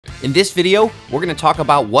In this video, we're going to talk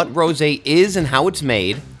about what rosé is and how it's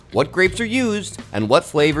made, what grapes are used, and what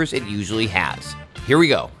flavors it usually has. Here we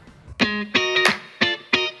go.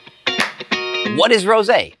 What is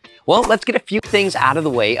rosé? Well, let's get a few things out of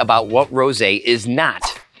the way about what rosé is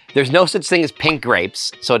not. There's no such thing as pink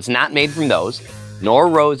grapes, so it's not made from those, nor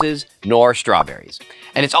roses, nor strawberries.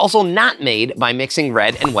 And it's also not made by mixing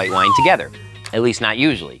red and white wine together, at least not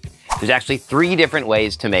usually. There's actually 3 different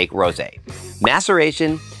ways to make rosé: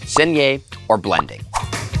 maceration, saignée, or blending.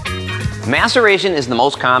 Maceration is the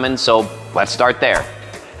most common, so let's start there.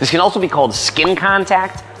 This can also be called skin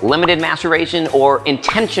contact, limited maceration, or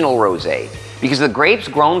intentional rosé, because the grapes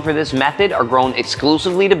grown for this method are grown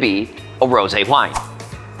exclusively to be a rosé wine.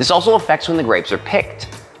 This also affects when the grapes are picked.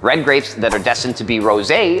 Red grapes that are destined to be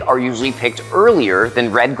rosé are usually picked earlier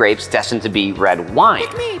than red grapes destined to be red wine,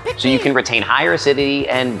 so you can retain higher acidity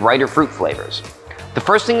and brighter fruit flavors. The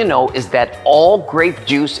first thing to know is that all grape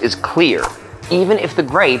juice is clear, even if the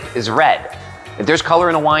grape is red. If there's color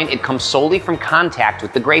in a wine, it comes solely from contact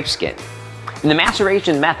with the grape skin. In the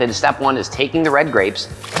maceration method, step 1 is taking the red grapes,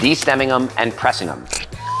 destemming them, and pressing them.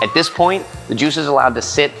 At this point, the juice is allowed to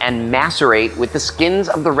sit and macerate with the skins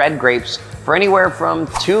of the red grapes for anywhere from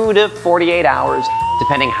 2 to 48 hours,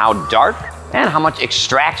 depending how dark and how much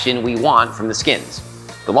extraction we want from the skins.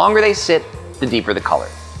 The longer they sit, the deeper the color.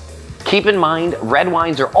 Keep in mind, red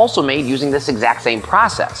wines are also made using this exact same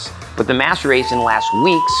process, but the maceration lasts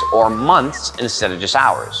weeks or months instead of just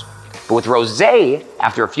hours. But with rosé,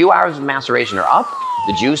 after a few hours of maceration are up,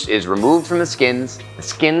 the juice is removed from the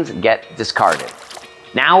skins get discarded.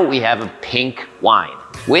 Now we have a pink wine,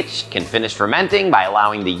 which can finish fermenting by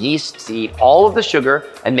allowing the yeast to eat all of the sugar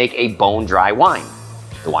and make a bone-dry wine.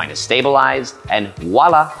 The wine is stabilized, and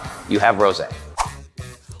voila, you have rosé.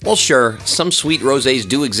 Well, sure, some sweet rosés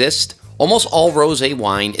do exist. Almost all rosé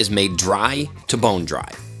wine is made dry to bone dry.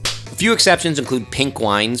 A few exceptions include pink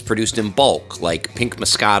wines produced in bulk, like pink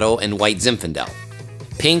Moscato and white Zinfandel.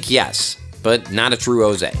 Pink, yes, but not a true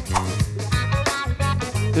rosé.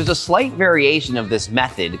 There's a slight variation of this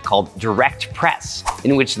method called direct press,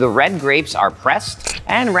 in which the red grapes are pressed,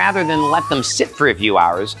 and rather than let them sit for a few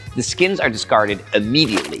hours, the skins are discarded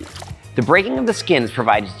immediately. The breaking of the skins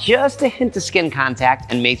provides just a hint of skin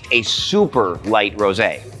contact and makes a super light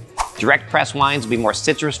rosé. Direct press wines will be more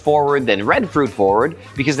citrus forward than red fruit forward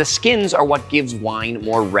because the skins are what gives wine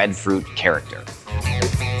more red fruit character.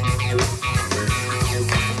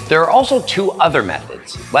 There are also 2 other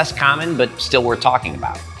methods, less common but still worth talking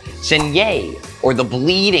about. Saignée, or the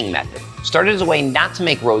bleeding method, started as a way not to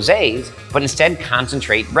make rosés, but instead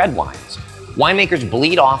concentrate red wines. Winemakers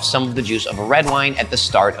bleed off some of the juice of a red wine at the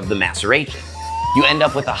start of the maceration. You end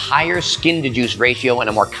up with a higher skin-to-juice ratio and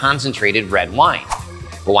a more concentrated red wine.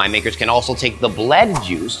 But winemakers can also take the bled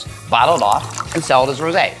juice, bottle it off, and sell it as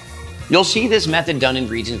rosé. You'll see this method done in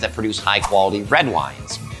regions that produce high-quality red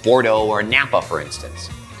wines, Bordeaux or Napa, for instance.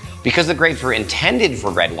 Because the grapes were intended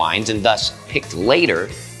for red wines and thus picked later,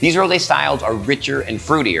 these rosé styles are richer and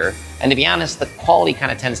fruitier, and to be honest, the quality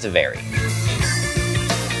kind of tends to vary.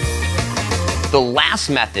 The last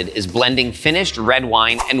method is blending finished red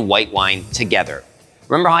wine and white wine together.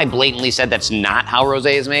 Remember how I blatantly said that's not how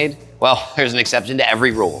rosé is made? Well, there's an exception to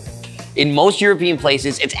every rule. In most European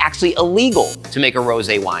places, it's actually illegal to make a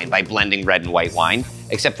rosé wine by blending red and white wine,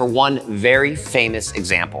 except for one very famous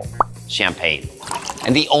example: champagne.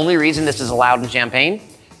 And the only reason this is allowed in champagne,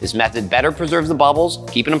 this method better preserves the bubbles,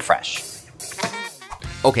 keeping them fresh.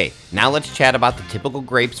 Okay, now let's chat about the typical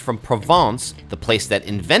grapes from Provence, the place that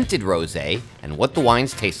invented rosé, and what the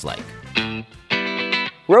wines taste like.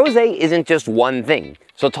 Rosé isn't just one thing,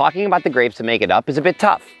 so talking about the grapes to make it up is a bit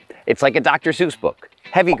tough. It's like a Dr. Seuss book.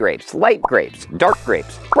 Heavy grapes, light grapes, dark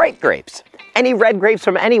grapes, bright grapes. Any red grapes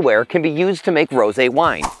from anywhere can be used to make rosé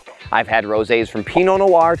wine. I've had rosés from Pinot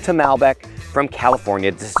Noir to Malbec, from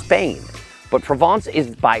California to Spain. But Provence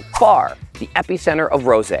is by far the epicenter of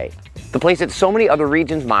rosé, the place that so many other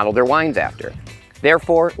regions model their wines after.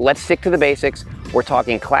 Therefore, let's stick to the basics. We're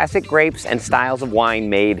talking classic grapes and styles of wine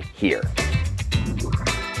made here.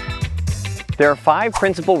 There are 5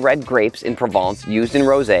 principal red grapes in Provence used in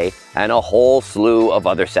rosé and a whole slew of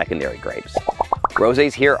other secondary grapes.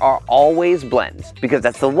 Rosés here are always blends because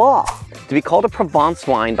that's the law. To be called a Provence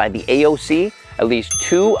wine by the AOC, at least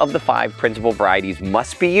 2 of the 5 principal varieties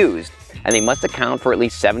must be used, and they must account for at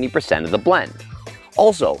least 70% of the blend.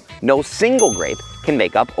 Also, no single grape can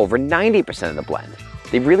make up over 90% of the blend.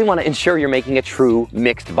 They really want to ensure you're making a true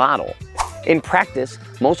mixed bottle. In practice,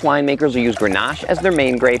 most winemakers will use Grenache as their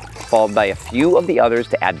main grape, followed by a few of the others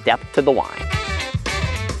to add depth to the wine.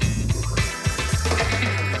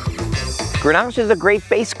 Grenache is a great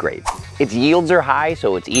base grape. Its yields are high,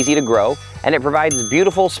 so it's easy to grow, and it provides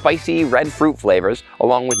beautiful, spicy red fruit flavors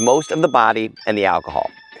along with most of the body and the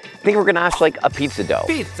alcohol. Think of Grenache like a pizza dough.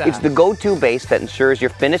 Pizza. It's the go-to base that ensures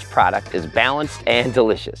your finished product is balanced and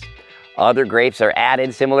delicious. Other grapes are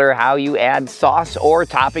added similar how you add sauce or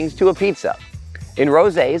toppings to a pizza. In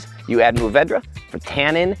rosés, you add Mourvedre for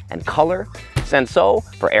tannin and color, Cinsault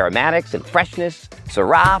for aromatics and freshness,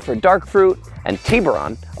 Syrah for dark fruit, and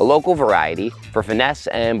Tiburon, a local variety, for finesse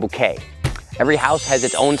and bouquet. Every house has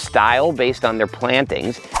its own style based on their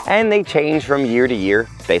plantings, and they change from year to year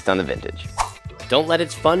based on the vintage. Don't let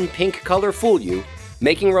its fun pink color fool you.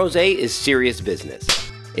 Making rosé is serious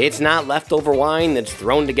business. It's not leftover wine that's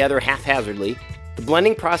thrown together haphazardly. The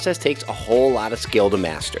blending process takes a whole lot of skill to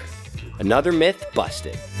master. Another myth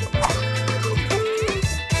busted.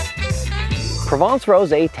 Provence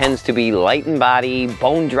rosé tends to be light in body,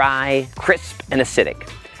 bone dry, crisp, and acidic.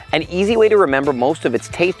 An easy way to remember most of its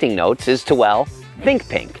tasting notes is to, well, think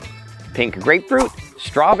pink. Pink grapefruit,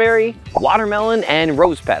 strawberry, watermelon, and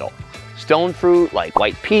rose petal. Stone fruit like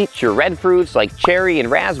white peach or red fruits like cherry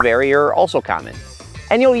and raspberry are also common.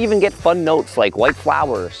 And you'll even get fun notes like white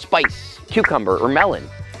flower, spice, cucumber, or melon.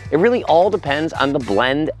 It really all depends on the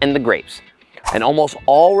blend and the grapes. And almost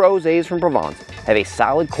all rosés from Provence have a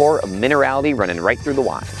solid core of minerality running right through the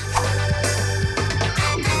wines.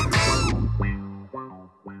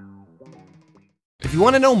 If you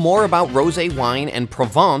want to know more about rosé wine and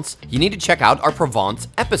Provence, you need to check out our Provence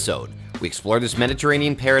episode. We explore this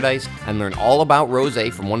Mediterranean paradise and learn all about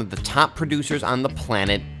rosé from one of the top producers on the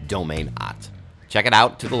planet, Domaine Haute. Check it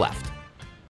out to the left.